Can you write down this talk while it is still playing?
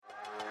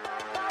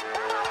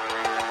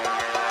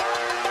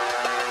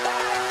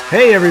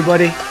Hey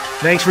everybody,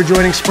 thanks for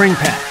joining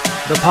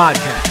SpringPath, the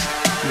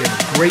podcast. We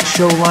have a great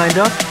show lined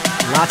up,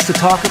 lots to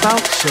talk about,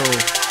 so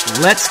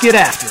let's get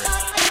after it.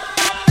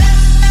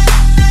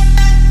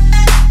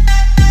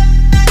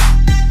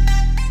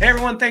 Hey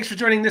everyone, thanks for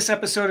joining this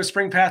episode of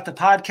SpringPath, the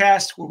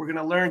podcast, where we're going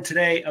to learn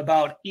today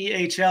about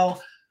EHL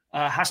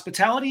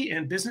Hospitality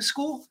and Business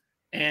School.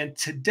 And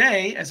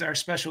today, as our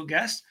special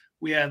guest,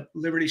 we have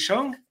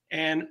Hsiung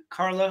and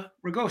Karla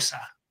Reigosa.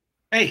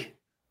 Hey,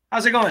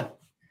 how's it going?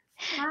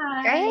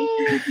 Hi.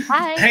 Great.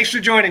 Hi. Thanks for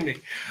joining me.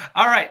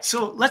 All right,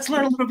 so let's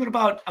learn a little bit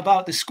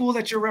about the school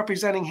that you're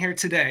representing here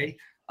today.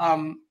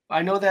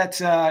 I know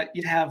that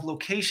you have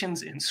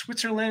locations in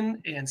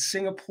Switzerland and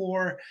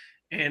Singapore,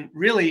 and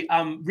really,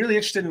 I'm really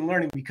interested in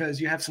learning because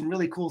you have some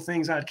really cool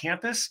things on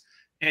campus,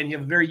 and you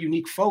have a very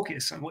unique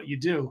focus on what you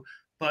do.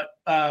 But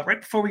right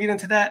before we get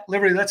into that,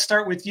 Liberty, let's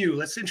start with you.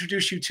 Let's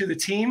introduce you to the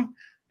team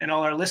and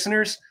all our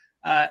listeners.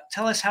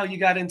 Tell us how you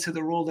got into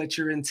the role that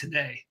you're in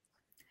today.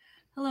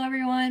 Hello,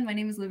 everyone. My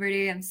name is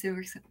Liberty. I'm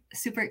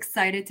super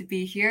excited to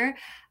be here.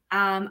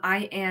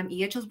 I am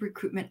EHL's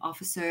recruitment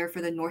officer for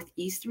the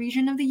Northeast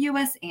region of the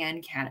US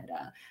and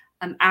Canada.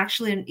 I'm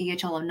actually an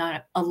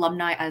EHL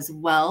alumni as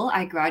well.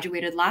 I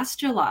graduated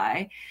last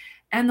July.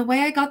 And the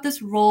way I got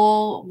this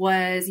role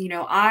was,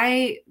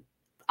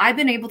 I've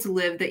been able to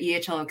live the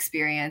EHL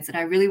experience, and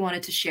I really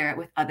wanted to share it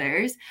with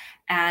others.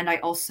 And I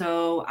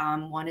also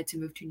wanted to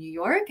move to New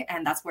York,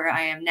 and that's where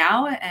I am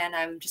now. And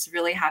I'm just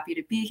really happy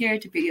to be here,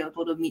 to be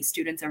able to meet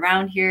students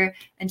around here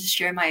and just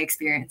share my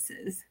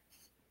experiences.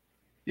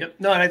 Yep.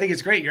 No, and I think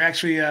it's great. You're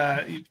actually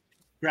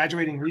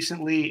graduating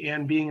recently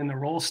and being in the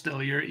role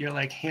still. You're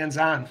like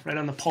hands-on, right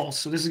on the pulse.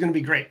 So this is going to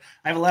be great.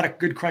 I have a lot of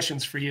good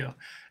questions for you.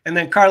 And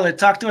then Karla,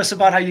 talk to us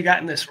about how you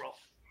got in this role.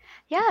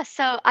 Yeah,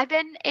 so I've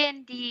been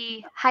in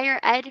the higher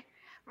ed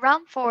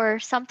realm for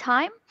some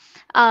time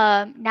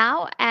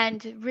now,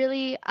 and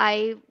really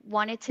I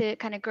wanted to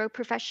kind of grow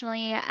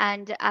professionally.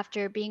 And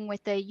after being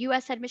with the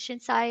US admission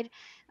side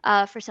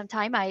for some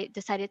time, I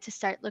decided to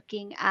start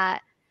looking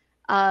at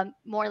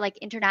more like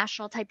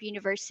international type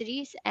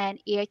universities, and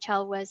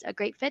EHL was a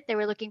great fit. They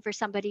were looking for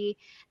somebody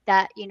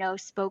that,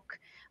 spoke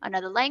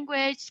another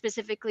language,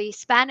 specifically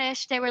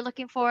Spanish they were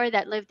looking for,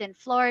 that lived in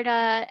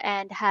Florida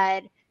and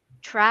had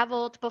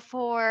traveled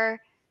before.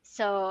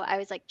 So I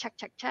was like, check,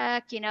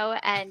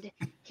 and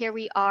here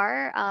we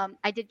are.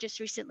 I did just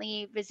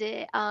recently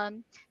visit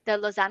the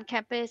Lausanne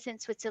campus in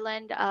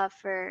Switzerland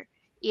for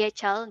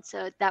EHL. And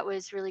so that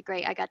was really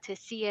great. I got to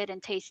see it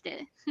and taste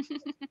it.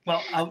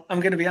 Well, I'm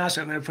going to be honest.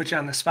 I'm going to put you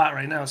on the spot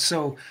right now.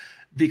 So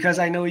because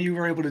I know you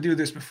were able to do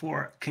this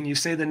before, can you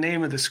say the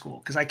name of the school?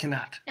 Because I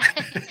cannot.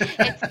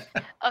 It's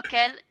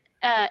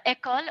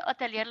École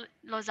Hôtelière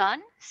de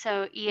Lausanne,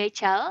 so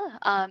EHL,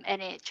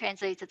 and it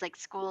translates as like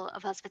School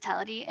of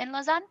Hospitality in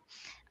Lausanne.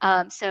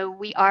 So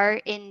we are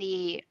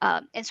in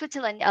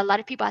Switzerland. A lot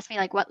of people ask me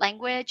like what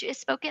language is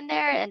spoken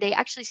there, and they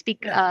actually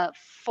speak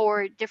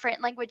 4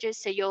 different languages.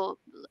 So you'll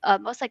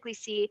most likely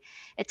see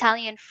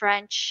Italian,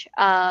 French,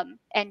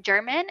 and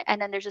German,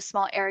 and then there's a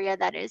small area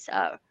that is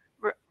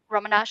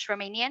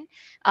Romanian.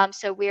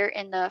 So we're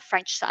in the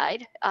French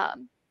side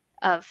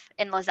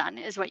in Lausanne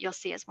is what you'll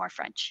see as more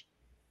French.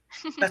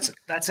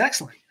 That's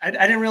excellent. I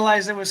didn't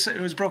realize it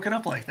was broken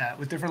up like that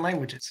with different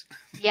languages.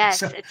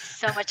 Yes, it's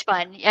so much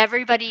fun.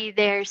 Everybody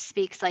there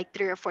speaks like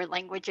 3 or 4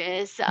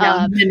 languages.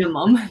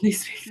 Minimum.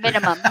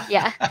 Minimum,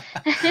 yeah.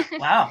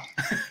 Wow.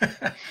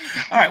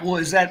 All right. Well,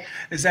 is that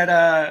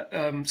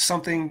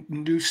something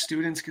new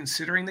students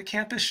considering the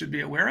campus should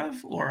be aware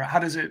of, or how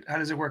does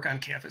it work on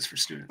campus for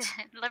students?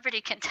 Liberty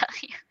can tell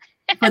you.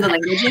 For the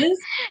languages?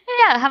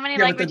 Yeah. How many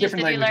languages did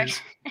you learn?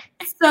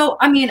 So,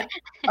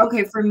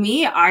 okay, for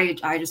me,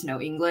 I just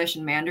know English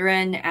and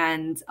Mandarin,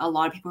 and a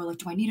lot of people are like,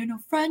 do I need to know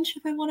French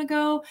if I want to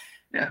go?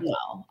 Yeah.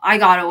 No, I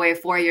got away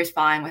 4 years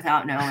fine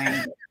without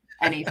knowing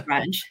any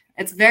French.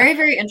 It's very,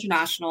 very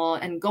international,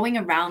 and going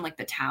around like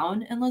the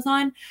town in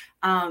Lausanne,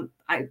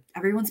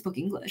 everyone spoke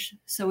English.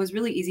 So it was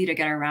really easy to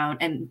get around,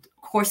 and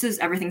courses,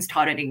 everything's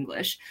taught in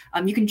English.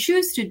 You can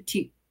choose to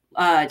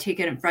take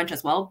it in French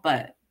as well,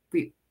 but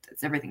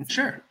everything's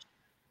sure.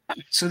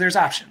 So there's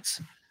options.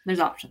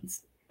 There's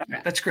options. Okay,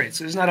 that's great.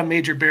 So there's not a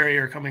major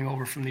barrier coming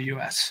over from the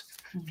US.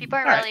 People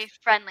are really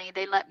friendly.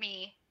 They let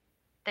me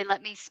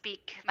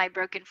speak my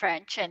broken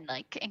French and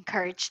like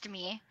encouraged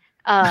me.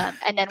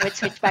 And then we'd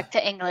switch back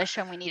to English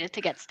when we needed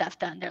to get stuff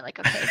done. They're like,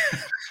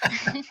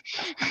 okay.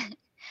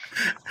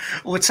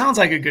 Well, it sounds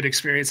like a good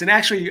experience. And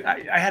actually,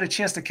 I had a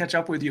chance to catch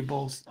up with you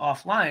both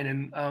offline.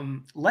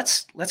 And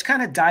let's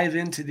kind of dive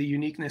into the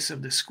uniqueness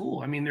of the school.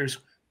 I mean, there's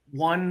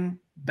one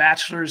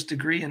bachelor's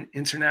degree in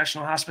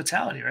international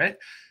hospitality, right?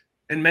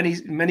 In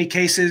many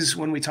cases,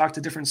 when we talk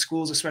to different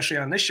schools, especially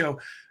on this show,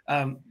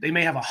 they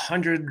may have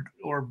 100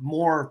 or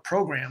more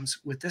programs.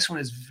 With this one,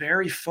 is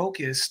very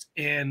focused,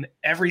 and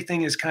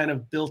everything is kind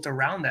of built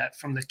around that,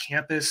 from the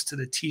campus to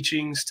the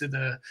teachings to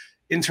the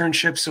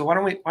internships. So why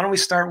don't we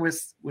start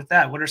with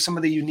that? What are some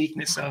of the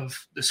uniqueness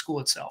of the school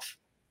itself?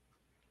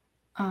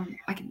 Should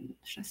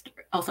I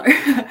start? Oh, sorry.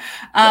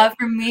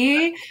 For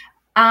me,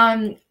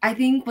 I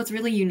think what's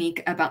really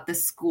unique about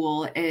this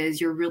school is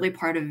you're really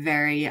part of a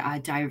very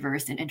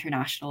diverse and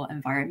international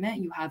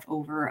environment. You have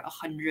over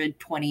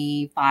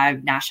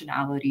 125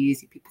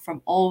 nationalities, people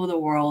from all over the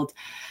world.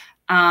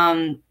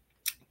 And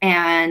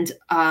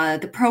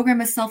the program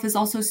itself is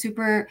also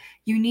super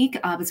unique.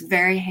 It's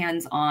very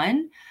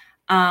hands-on.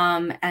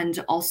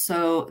 And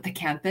also the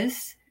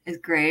campus is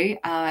great.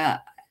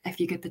 If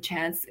you get the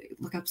chance,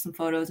 look up some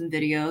photos and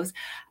videos.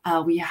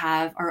 We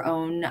have our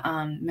own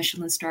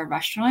Michelin Star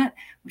restaurant,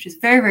 which is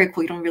very, very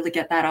cool. You don't really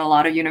get that at a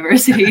lot of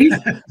universities.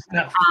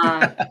 No.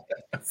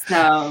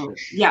 So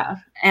yeah.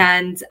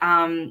 And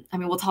I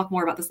mean, we'll talk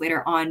more about this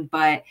later on,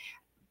 but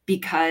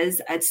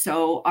because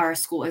our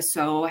school is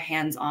so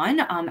hands-on,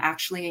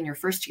 actually in your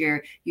first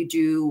year, you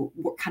do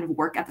kind of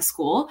work at the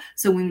school.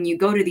 So when you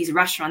go to these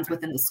restaurants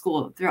within the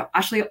school, they're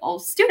actually all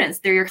students.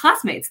 They're your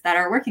classmates that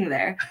are working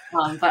there.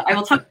 But I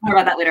will talk more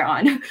about that later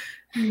on.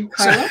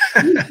 Karla?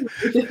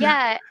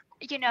 Yeah,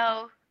 you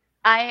know,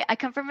 I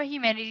come from a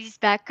humanities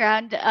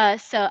background,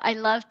 so I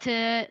love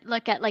to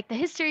look at like the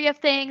history of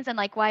things and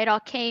like why it all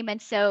came. And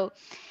so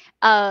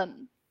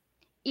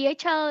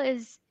EHL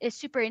is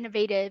super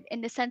innovative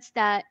in the sense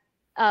that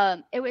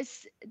it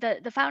was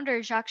the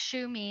founder Jacques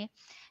Hsiung.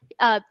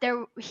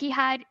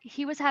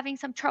 He was having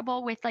some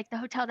trouble with like the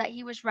hotel that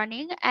he was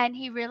running, and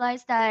he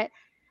realized that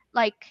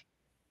like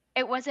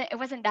it wasn't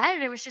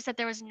that, it was just that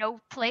there was no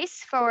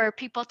place for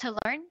people to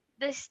learn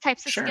these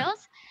types of Sure.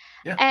 skills.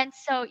 Yeah. And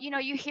so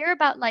you hear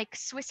about like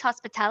Swiss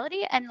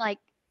hospitality, and like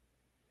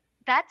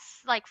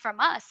that's like from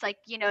us, like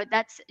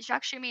that's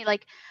Jacques Hsiung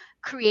like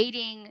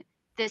creating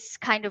this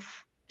kind of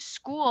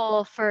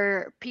school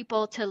for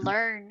people to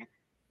learn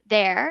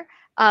there,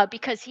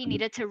 because he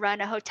needed to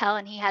run a hotel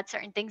and he had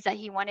certain things that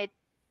he wanted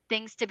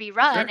things to be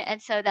run. Sure.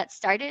 And so that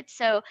started.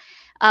 So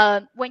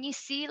when you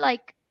see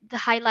like the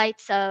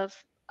highlights of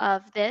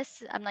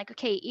this, I'm like,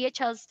 okay,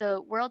 EHL is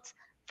the world's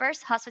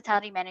first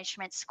hospitality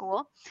management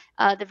school,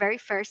 the very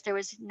first. There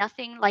was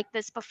nothing like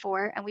this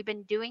before, and we've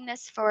been doing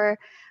this for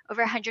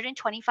over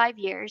 125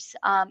 years.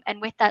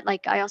 And with that,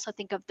 like, I also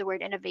think of the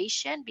word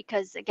innovation,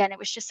 because again, it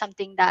was just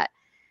something that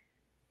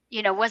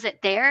wasn't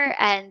there,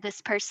 and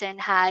this person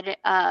had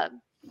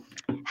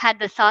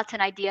the thoughts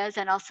and ideas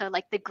and also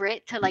like the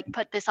grit to like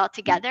put this all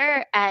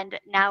together. And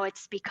now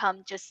it's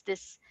become just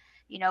this,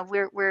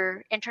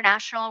 we're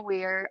international.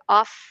 We're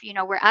off,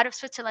 we're out of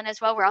Switzerland as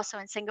well. We're also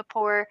in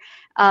Singapore.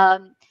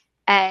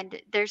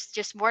 And there's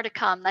just more to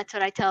come. That's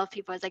what I tell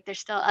people, is like there's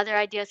still other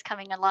ideas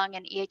coming along,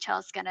 and EHL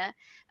is gonna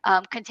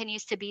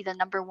continues to be the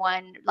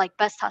 #1 like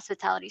best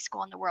hospitality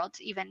school in the world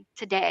even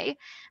today.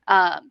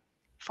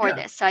 For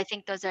this. So I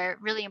think those are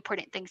really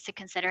important things to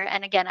consider.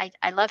 And again,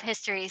 I love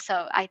history,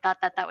 so I thought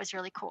that was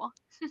really cool.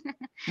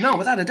 No,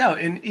 without a doubt.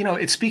 And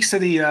it speaks to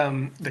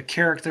the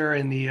character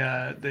and the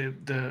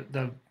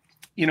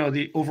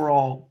the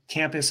overall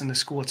campus and the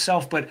school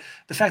itself, but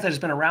the fact that it's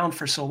been around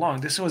for so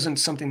long. This wasn't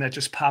something that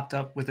just popped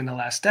up within the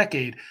last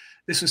decade.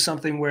 This was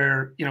something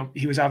where,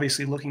 he was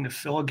obviously looking to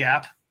fill a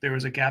gap. There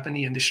was a gap in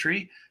the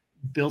industry,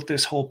 built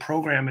this whole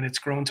program, and it's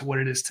grown to what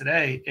it is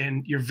today.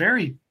 And you're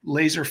very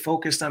laser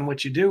focused on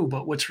what you do.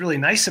 But what's really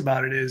nice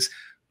about it is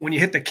when you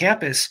hit the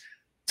campus,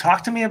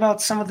 talk to me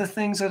about some of the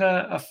things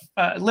that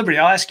Liberty,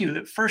 I'll ask you,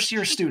 the first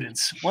year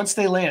students, once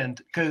they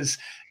land, because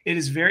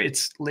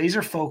it's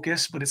laser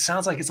focused, but it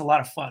sounds like it's a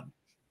lot of fun.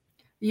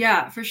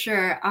 Yeah, for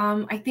sure.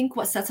 I think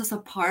what sets us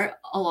apart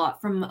a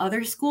lot from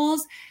other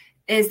schools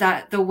is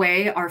that the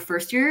way our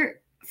first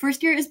year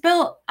is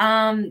built,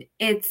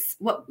 it's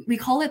what we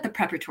call it the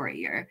preparatory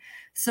year.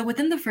 So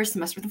within the first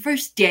semester, the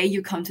first day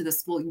you come to the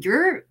school,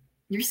 you're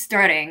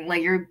starting,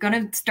 like you're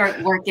gonna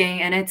start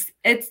working, and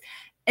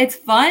it's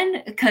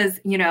fun because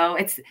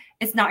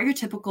it's not your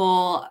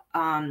typical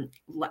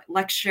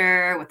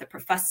lecture with the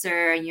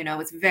professor.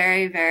 It's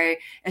very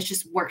it's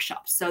just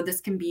workshops. So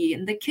this can be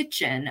in the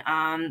kitchen,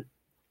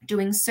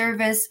 doing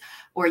service,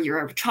 or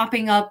you're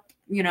chopping up,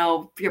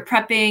 you're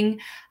prepping.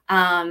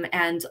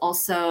 And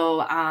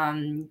also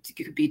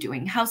you could be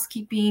doing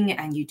housekeeping,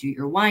 and you do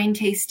your wine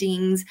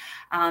tastings.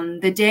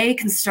 The day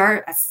can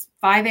start at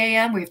 5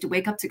 a.m. where you have to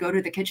wake up to go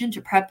to the kitchen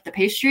to prep the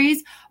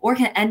pastries, or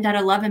can end at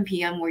 11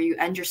 p.m. where you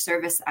end your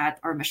service at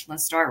our Michelin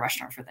Star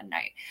restaurant for the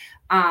night.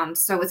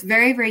 So it's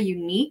very, very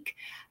unique.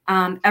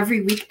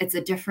 Every week it's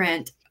a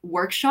different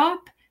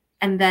workshop.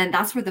 And then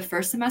that's for the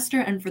first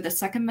semester. And for the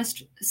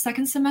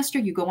second semester,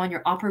 you go on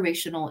your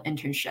operational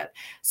internship.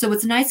 So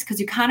it's nice because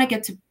you kind of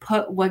get to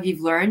put what you've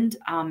learned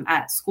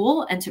at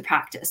school into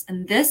practice.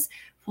 And this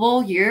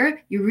full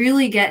year, you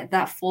really get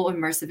that full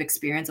immersive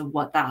experience of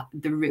what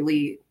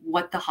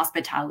the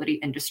hospitality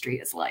industry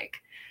is like.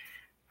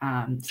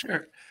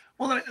 Sure.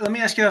 Well, let me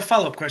ask you a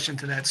follow-up question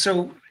to that.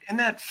 So in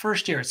that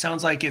first year, it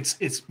sounds like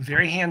it's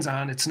very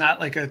hands-on. It's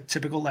not like a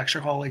typical lecture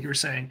hall, like you were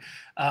saying.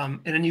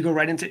 And then you go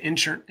right into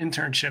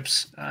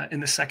internships in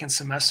the second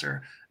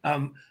semester.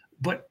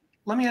 But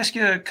let me ask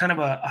you kind of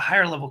a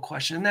higher level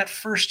question. In that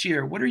first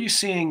year, what are you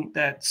seeing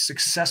that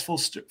successful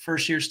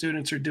first-year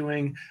students are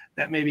doing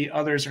that maybe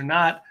others are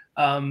not?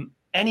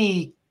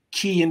 Any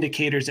key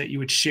indicators that you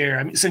would share?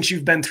 I mean, since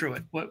you've been through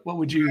it, what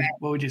would you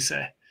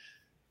say?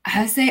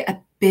 I would say a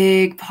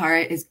big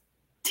part is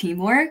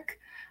teamwork.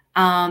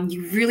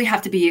 You really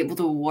have to be able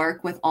to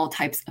work with all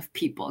types of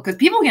people, because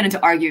people get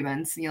into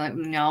arguments. You're like,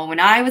 no, when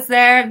I was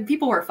there,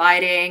 people were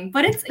fighting,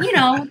 but it's,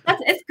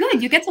 it's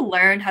good. You get to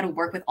learn how to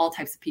work with all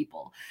types of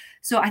people.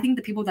 So I think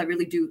the people that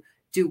really do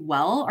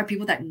well are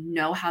people that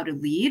know how to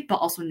lead, but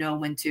also know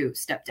when to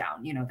step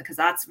down, because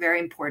that's very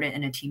important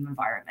in a team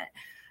environment.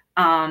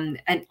 And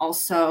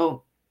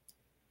also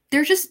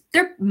they're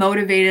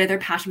motivated, they're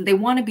passionate, they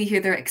want to be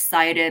here, they're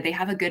excited, they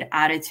have a good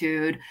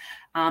attitude.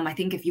 I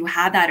think if you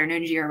have that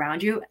energy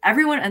around you,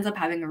 everyone ends up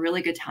having a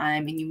really good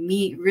time, and you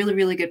meet really,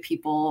 really good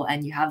people,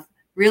 and you have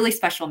really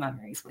special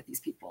memories with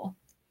these people.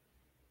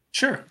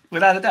 Sure,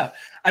 without a doubt.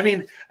 I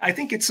mean, I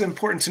think it's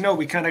important to know,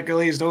 we kind of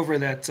glazed over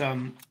that,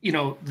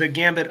 the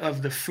gambit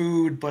of the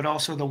food, but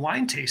also the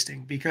wine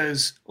tasting,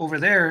 because over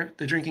there,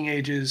 the drinking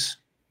age is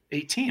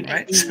 18,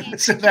 right? 18.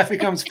 So that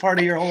becomes part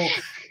of your whole,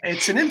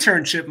 it's an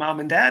internship, mom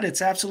and dad.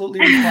 It's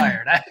absolutely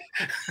required.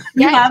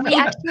 Yeah, we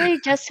actually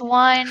just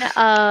won.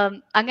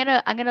 I'm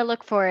gonna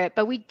look for it,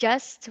 but we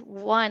just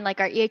won, like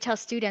our EHL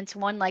students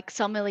won like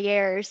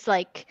sommeliers,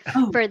 like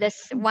for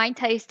this wine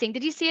tasting.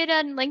 Did you see it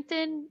on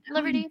LinkedIn,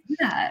 Liberty?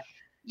 Yeah.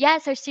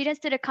 Yes, our students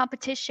did a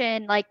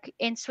competition like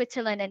in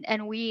Switzerland,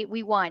 and we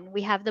won.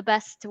 We have the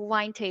best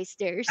wine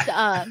tasters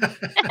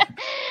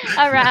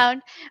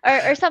around,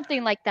 or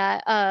something like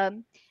that.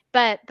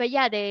 But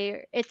yeah,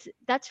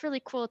 that's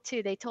really cool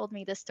too. They told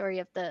me the story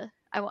of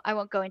I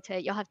won't go into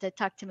it. You'll have to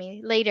talk to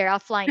me later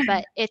offline.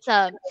 But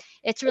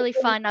it's really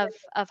fun of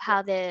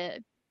how the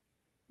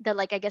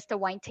like, I guess the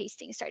wine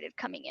tasting started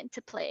coming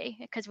into play,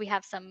 because we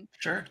have some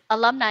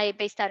alumni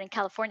based out in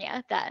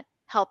California that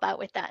help out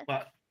with that.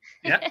 Well,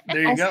 yeah,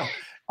 there you go.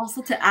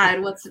 Also to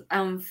add, what's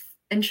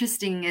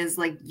interesting is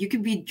like you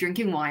could be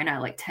drinking wine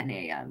at like 10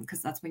 a.m. because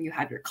that's when you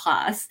have your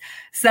class.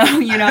 So,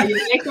 you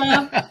wake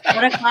up,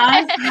 go to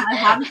class,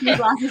 have a few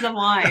glasses of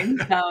wine.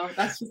 So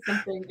that's just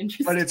something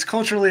interesting. But it's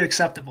culturally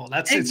acceptable.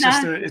 That's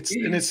exactly.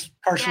 it's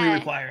partially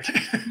required.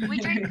 we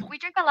drink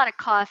a lot of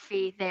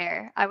coffee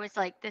there. I was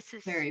like, this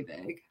is very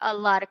big. A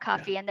lot of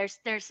coffee, and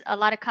there's a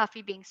lot of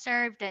coffee being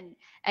served, and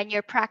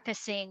you're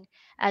practicing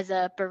as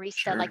a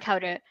barista, like how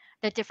to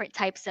the different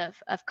types of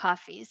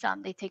coffees.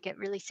 They take it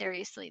really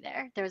seriously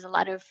there. There was a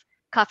lot of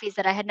coffees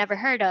that I had never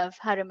heard of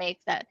how to make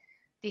that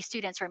these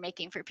students were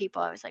making for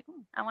people. I was like,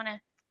 I want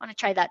to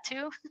try that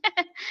too.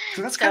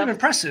 So that's kind of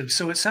impressive.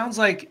 So it sounds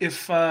like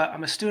if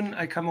I'm a student,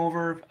 I come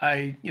over,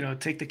 I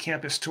take the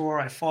campus tour,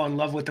 I fall in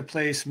love with the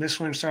place,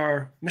 Michelin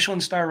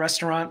Star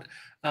restaurant.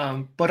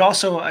 But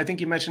also, I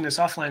think you mentioned this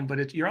offline,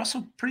 but you're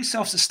also pretty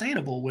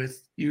self-sustainable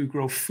you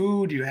grow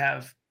food, you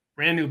have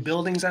brand new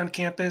buildings on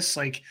campus.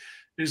 Like,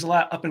 there's a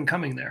lot up and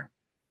coming there.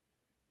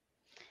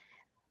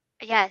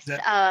 Yes.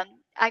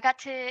 I got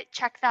to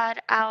check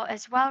that out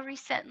as well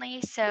recently.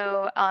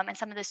 So, and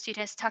some of the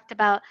students talked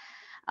about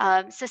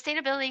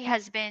sustainability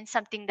has been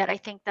something that I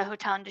think the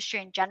hotel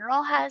industry in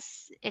general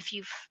has. If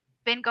you've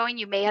been going,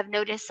 you may have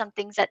noticed some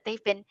things that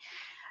they've been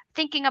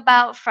thinking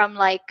about, from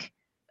like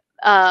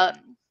how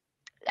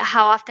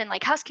often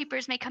like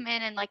housekeepers may come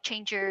in and like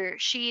change your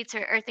sheets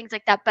or things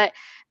like that. But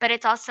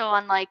it's also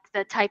on like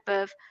the type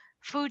of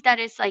food that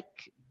is like,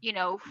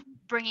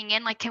 bringing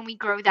in, like, can we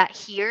grow that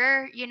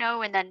here,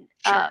 and then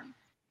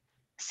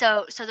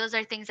so those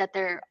are things that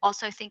they're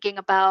also thinking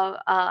about.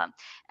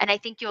 And I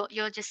think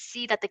you'll just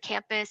see that the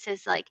campus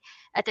is like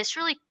at this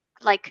really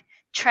like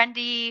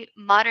trendy,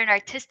 modern,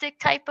 artistic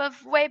type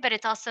of way, but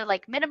it's also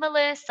like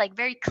minimalist, like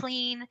very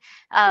clean.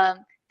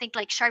 Think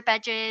like sharp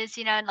edges,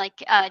 and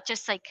like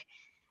just like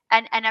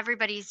and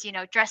everybody's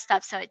dressed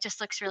up, so it just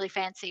looks really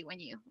fancy when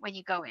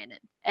you go in,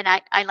 and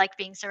I like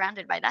being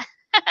surrounded by that.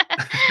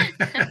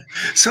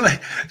 So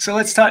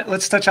let's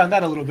touch on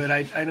that a little bit.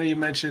 I know you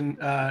mentioned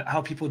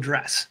how people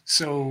dress.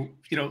 So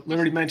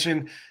Liberty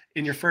mentioned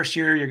in your first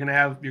year you're gonna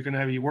have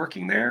you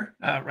working there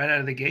right out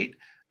of the gate.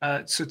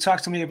 So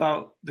talk to me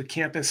about the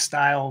campus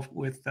style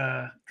with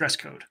dress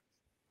code.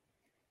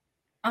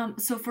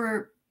 So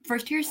for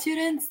first year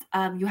students,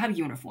 you have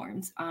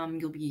uniforms.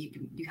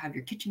 You have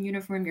your kitchen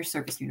uniform, your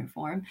service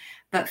uniform.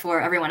 But for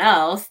everyone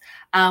else,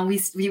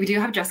 we do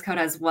have dress code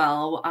as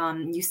well.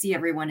 You see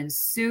everyone in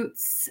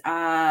suits.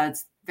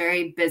 It's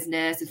very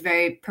business. It's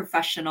very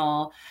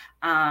professional.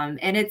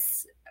 And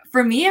it's,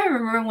 for me, I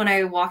remember when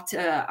I walked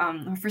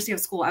my first day of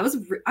school, I was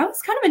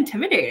kind of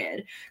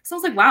intimidated. So I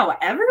was like, wow,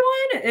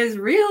 everyone is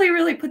really,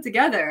 really put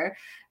together.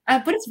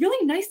 But it's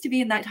really nice to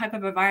be in that type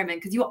of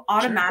environment, because you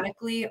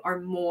automatically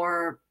are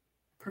more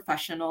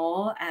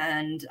professional,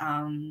 and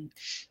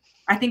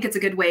I think it's a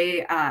good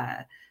way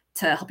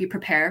to help you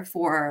prepare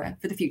for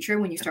the future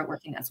when you start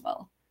working as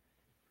well.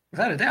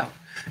 Without a doubt.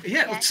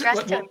 Yeah.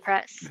 Dress to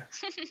impress.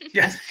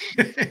 Yes,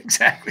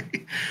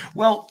 exactly.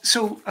 Well,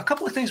 so a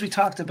couple of things we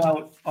talked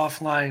about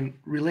offline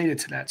related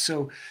to that.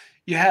 So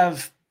you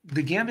have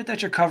the gambit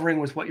that you're covering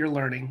with what you're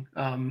learning.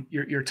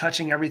 You're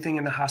touching everything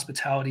in the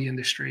hospitality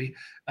industry.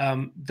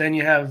 Then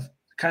you have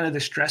kind of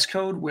this dress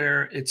code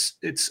where it's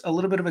a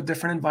little bit of a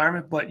different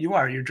environment, but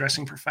you're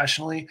dressing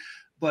professionally.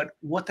 But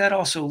what that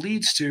also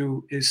leads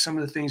to is some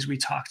of the things we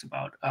talked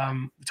about.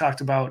 We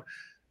talked about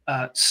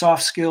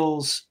soft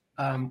skills,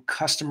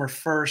 customer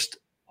first,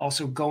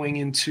 also going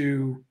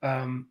into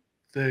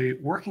the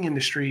working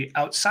industry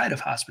outside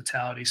of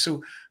hospitality.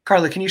 So,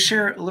 Karla, can you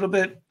share a little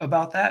bit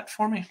about that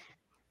for me?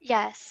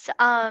 Yes.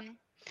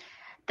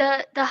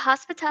 The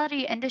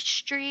hospitality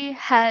industry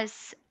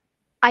has,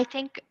 I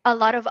think a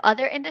lot of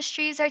other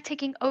industries are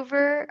taking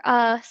over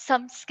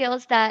some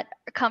skills that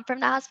come from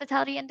the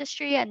hospitality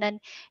industry, and then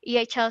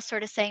EHL is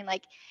sort of saying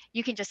like,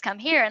 you can just come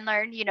here and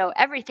learn,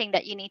 everything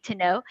that you need to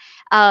know.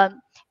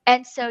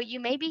 And so you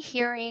may be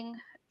hearing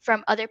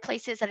from other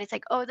places that it's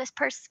like, oh, this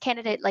person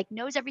candidate like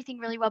knows everything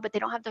really well, but they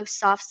don't have those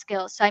soft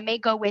skills. So I may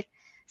go with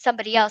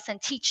somebody else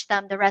and teach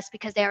them the rest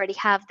because they already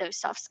have those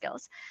soft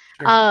skills.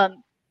 Sure.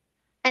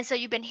 And so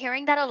you've been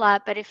hearing that a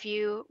lot, but if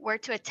you were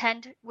to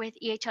attend with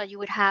EHL, you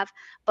would have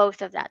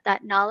both of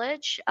that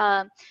knowledge.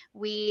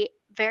 We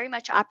very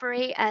much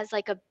operate as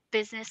like a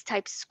business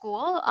type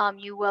school.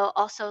 You will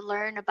also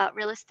learn about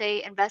real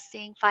estate,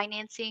 investing,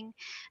 financing.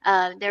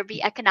 There'll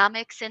be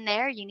economics in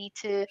there. You need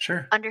to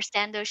Sure.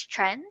 understand those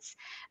trends.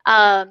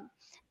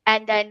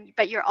 And then,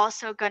 but you're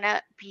also going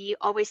to be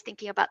always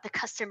thinking about the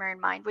customer in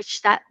mind,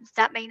 which that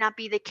may not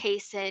be the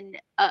case in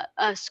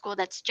a school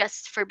that's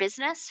just for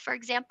business, for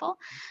example.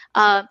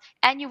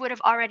 And you would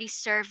have already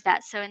served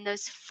that. So in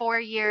those 4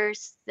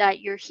 years that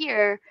you're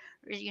here,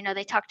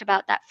 they talked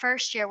about that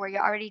first year where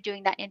you're already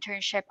doing that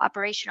internship,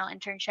 operational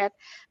internship.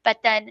 But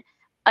then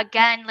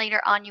again,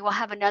 later on, you will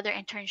have another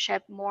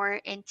internship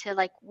more into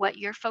like what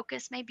your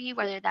focus may be,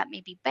 whether that may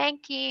be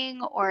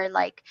banking or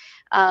like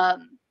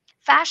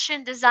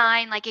fashion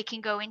design, like it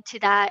can go into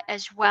that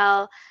as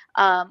well,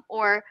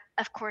 or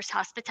of course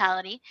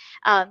hospitality.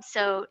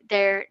 So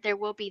there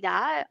will be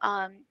that,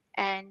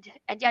 and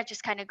yeah,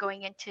 just kind of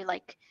going into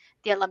like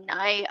the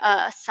alumni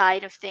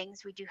side of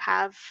things. We do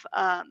have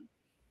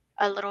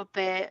a little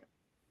bit,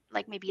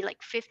 like maybe like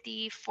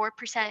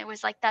 54%, it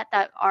was like that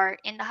are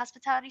in the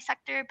hospitality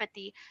sector, but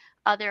the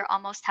other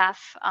almost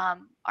half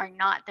are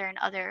not. They're in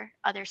other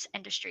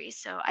industries.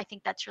 So I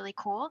think that's really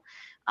cool.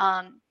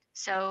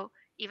 So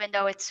even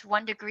though it's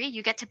one degree,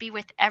 you get to be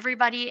with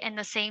everybody in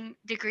the same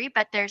degree,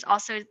 but there's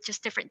also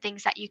just different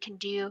things that you can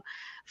do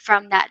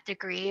from that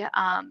degree,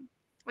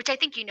 which I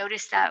think you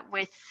notice that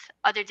with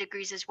other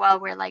degrees as well,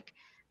 where like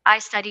I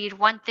studied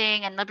one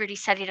thing and Liberty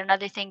studied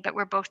another thing, but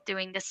we're both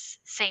doing this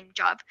same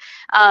job,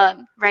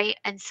 right?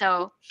 And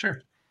so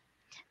Sure.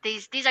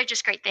 These are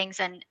just great things,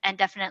 and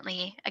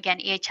definitely again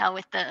EHL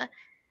with the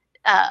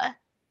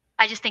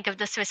I just think of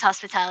the Swiss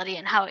hospitality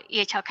and how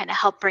EHL kind of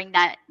helped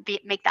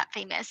make that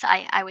famous.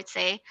 I would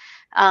say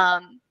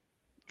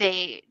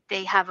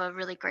they have a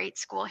really great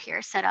school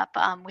here set up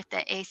with the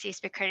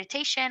AACSB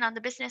accreditation on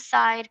the business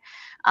side,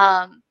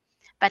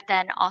 but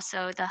then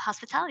also the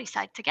hospitality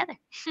side together.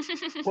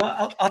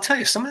 Well, I'll tell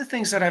you, some of the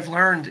things that I've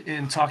learned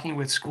in talking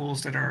with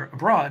schools that are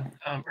abroad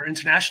or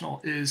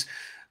international is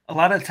a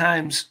lot of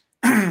times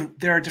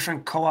there are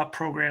different co-op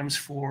programs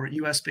for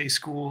US-based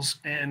schools,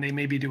 and they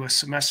maybe do a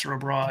semester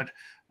abroad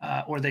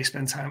or they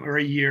spend time or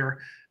a year.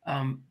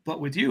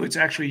 But with you, it's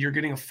actually you're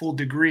getting a full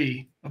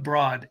degree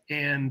abroad.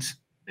 And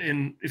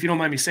if you don't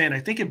mind me saying, I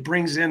think it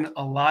brings in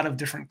a lot of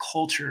different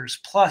cultures.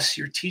 Plus,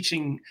 you're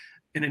teaching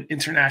in an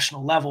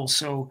international level.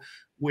 So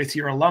with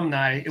your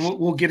alumni, and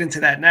we'll get into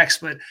that next,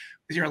 but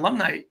with your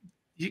alumni,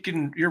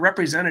 you're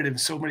represented in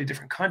so many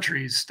different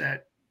countries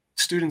that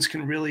students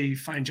can really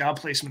find job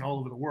placement all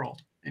over the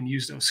world and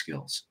use those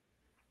skills.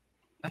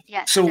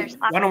 Yes, so there's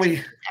why don't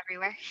we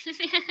everywhere.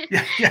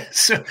 yeah.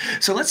 So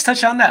let's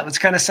touch on that. Let's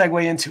kind of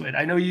segue into it.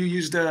 I know you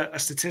used a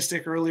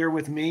statistic earlier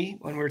with me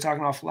when we were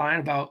talking offline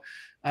about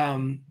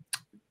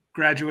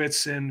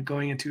graduates and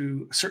going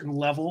into a certain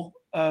level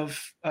of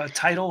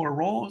title or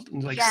role,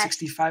 like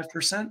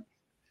 65%.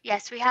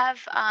 Yes, we have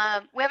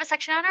a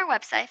section on our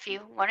website if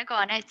you want to go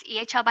on it.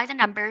 It's EHL by the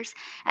numbers,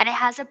 and it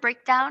has a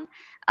breakdown.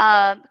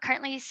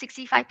 Currently,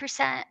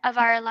 65% of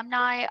our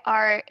alumni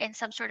are in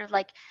some sort of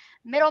like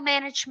middle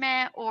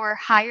management or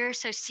higher,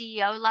 so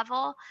CEO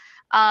level.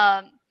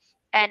 And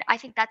I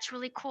think that's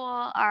really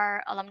cool.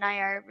 Our alumni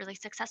are really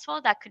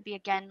successful. That could be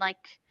again like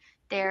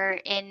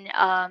they're in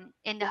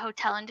the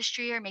hotel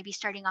industry or maybe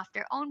starting off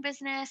their own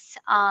business.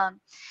 How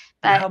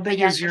big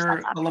yeah, is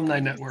your alumni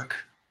network?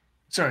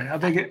 Sorry, how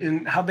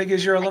big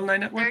is your alumni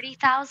network?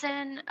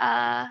 30,000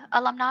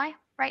 alumni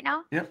right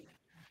now. Yep.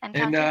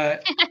 And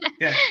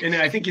yeah, and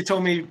I think you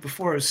told me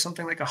before it was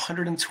something like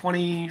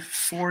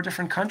 124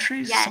 different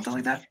countries, yes. Something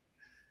like that.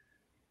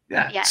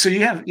 Yeah. So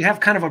you have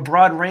kind of a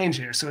broad range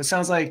here. So it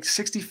sounds like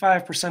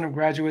 65% of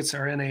graduates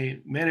are in a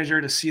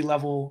manager to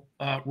C-level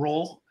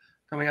role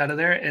coming out of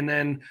there, and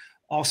then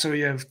Also,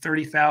 you have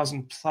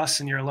 30,000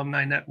 plus in your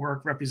alumni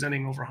network,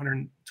 representing over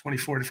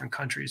 124 different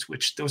countries,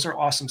 which those are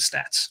awesome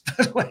stats,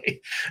 by the way.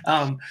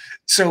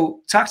 So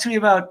talk to me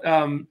about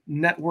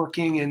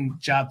networking and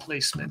job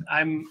placement.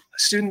 I'm a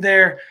student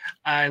there.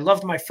 I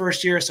loved my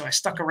first year, so I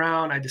stuck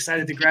around. I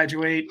decided to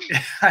graduate.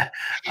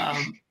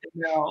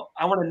 Now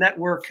I want to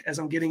network as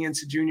I'm getting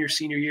into junior,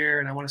 senior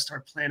year, and I want to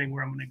start planning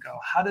where I'm going to go.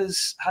 How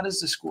does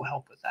the school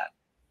help with that?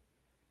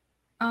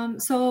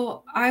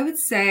 So I would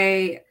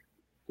say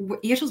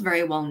EHL is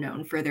very well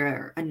known for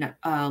their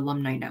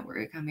alumni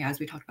network. I mean, as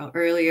we talked about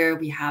earlier,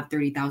 we have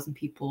 30,000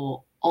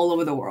 people all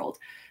over the world.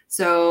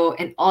 So,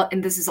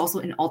 and this is also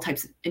in all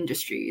types of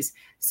industries.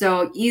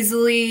 So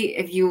easily,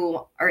 if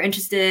you are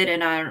interested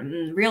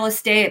in real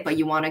estate, but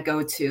you want to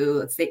go to,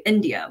 let's say,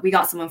 India, we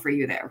got someone for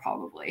you there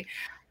probably.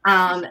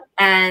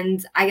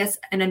 And I guess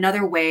in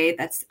another way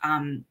that's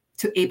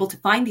able to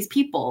find these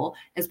people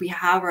is we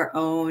have our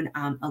own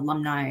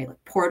alumni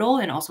portal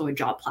and also a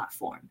job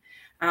platform.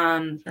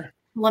 Sure.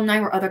 Alumni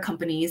or other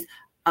companies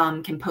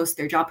can post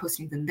their job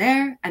postings in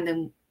there, and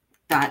then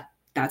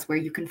that's where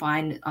you can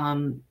find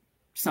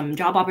some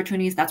job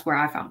opportunities. That's where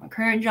I found my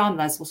current job.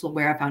 That's also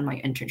where I found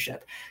my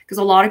internship. Because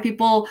a lot of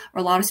people or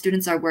a lot of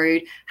students are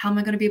worried, how am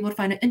I going to be able to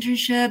find an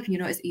internship?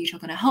 Is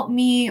EHL going to help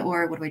me?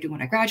 Or what do I do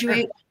when I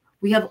graduate? Sure.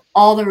 We have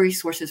all the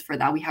resources for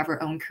that. We have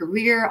our own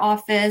career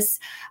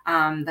office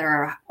that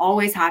are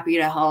always happy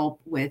to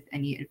help with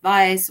any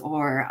advice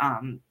or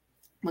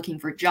looking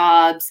for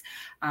jobs.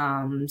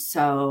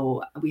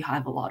 So we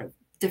have a lot of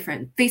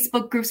different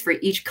Facebook groups for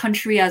each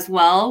country as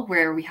well,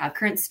 where we have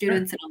current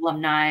students and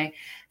alumni.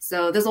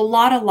 So there's a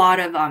lot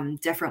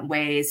of different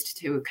ways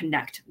to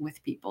connect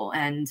with people.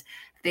 And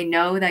if they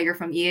know that you're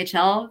from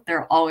EHL,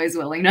 they're always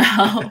willing to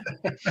help.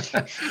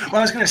 Well,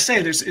 I was going to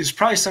say, there's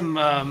probably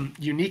some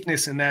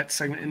uniqueness in that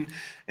segment.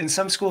 In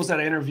some schools that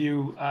I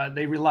interview,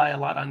 they rely a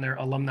lot on their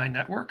alumni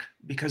network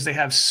because they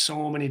have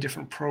so many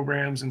different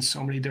programs and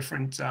so many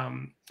different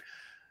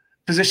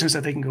positions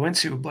that they can go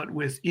into. But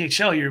with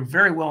EHL, you're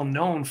very well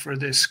known for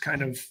this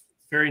kind of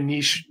very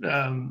niche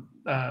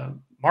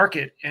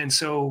market. And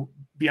so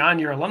beyond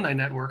your alumni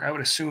network, I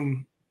would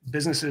assume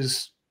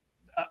businesses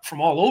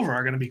from all over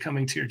are going to be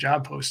coming to your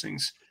job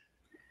postings.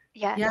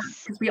 Yes. Yeah,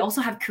 because we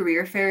also have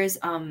career fairs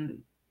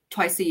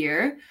twice a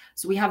year.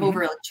 So we have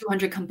over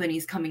 200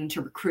 companies coming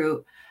to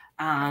recruit.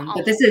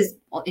 But this is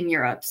in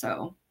Europe,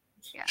 so.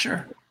 Yeah.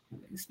 Sure.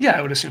 Yeah,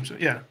 I would assume so.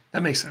 Yeah,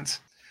 that makes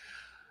sense.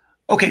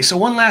 Okay, so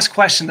one last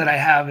question that I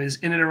have is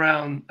in and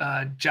around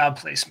job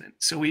placement.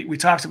 So we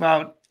talked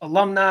about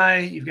alumni.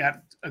 You've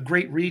got a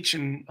great reach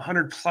in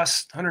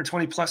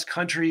 120 plus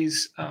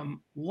countries.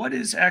 What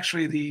is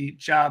actually the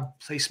job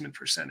placement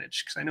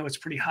percentage? Because I know it's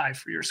pretty high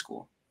for your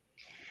school.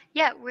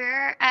 Yeah,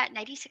 we're at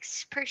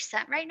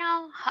 96% right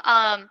now.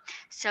 And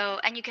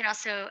you can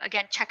also,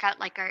 again, check out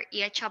like our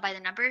EHL by the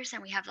numbers,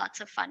 and we have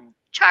lots of fun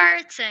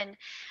charts and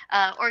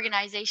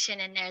organization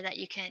in there that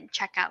you can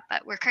check out.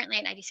 But we're currently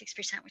at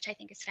 96%, which I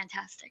think is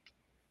fantastic.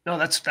 No,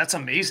 that's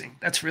amazing.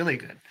 That's really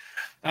good.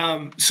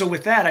 So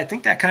with that, I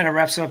think that kind of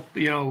wraps up,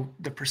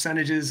 the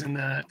percentages and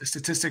the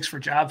statistics for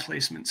job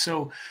placement.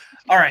 So,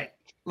 all right.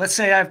 Let's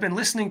say I've been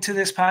listening to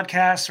this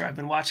podcast or I've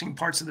been watching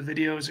parts of the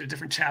videos or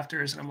different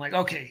chapters, and I'm like,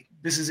 okay,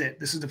 this is it.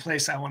 This is the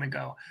place I want to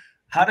go.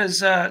 How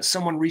does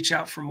someone reach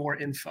out for more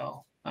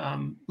info?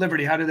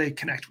 Liberty, how do they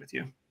connect with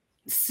you?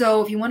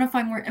 So if you want to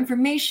find more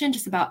information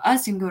just about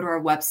us, you can go to our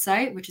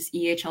website, which is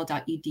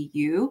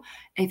ehl.edu.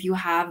 If you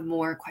have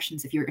more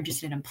questions, if you're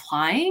interested in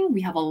applying,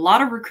 we have a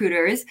lot of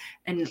recruiters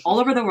and all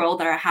over the world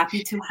that are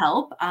happy to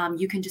help.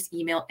 You can just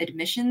email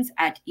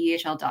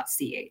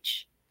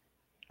admissions@ehl.ch.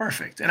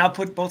 Perfect. And I'll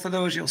put both of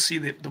those. You'll see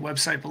the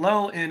website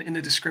below, and in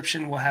the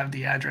description, we'll have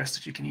the address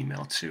that you can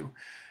email to.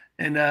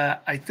 And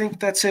I think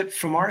that's it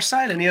from our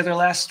side. Any other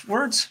last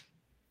words?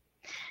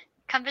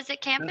 Come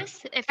visit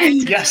campus.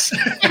 Yes.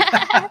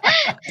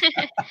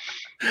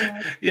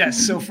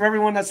 Yes. So for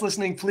everyone that's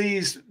listening,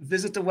 please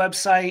visit the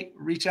website,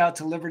 reach out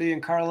to Liberty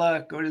and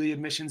Karla, go to the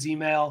admissions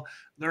email,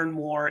 learn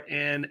more.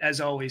 And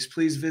as always,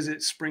 please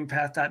visit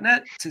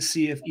springpath.net to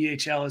see if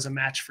EHL is a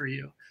match for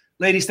you.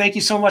 Ladies, thank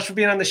you so much for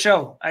being on the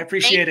show. I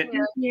appreciate it.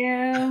 Thank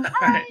you. All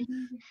right.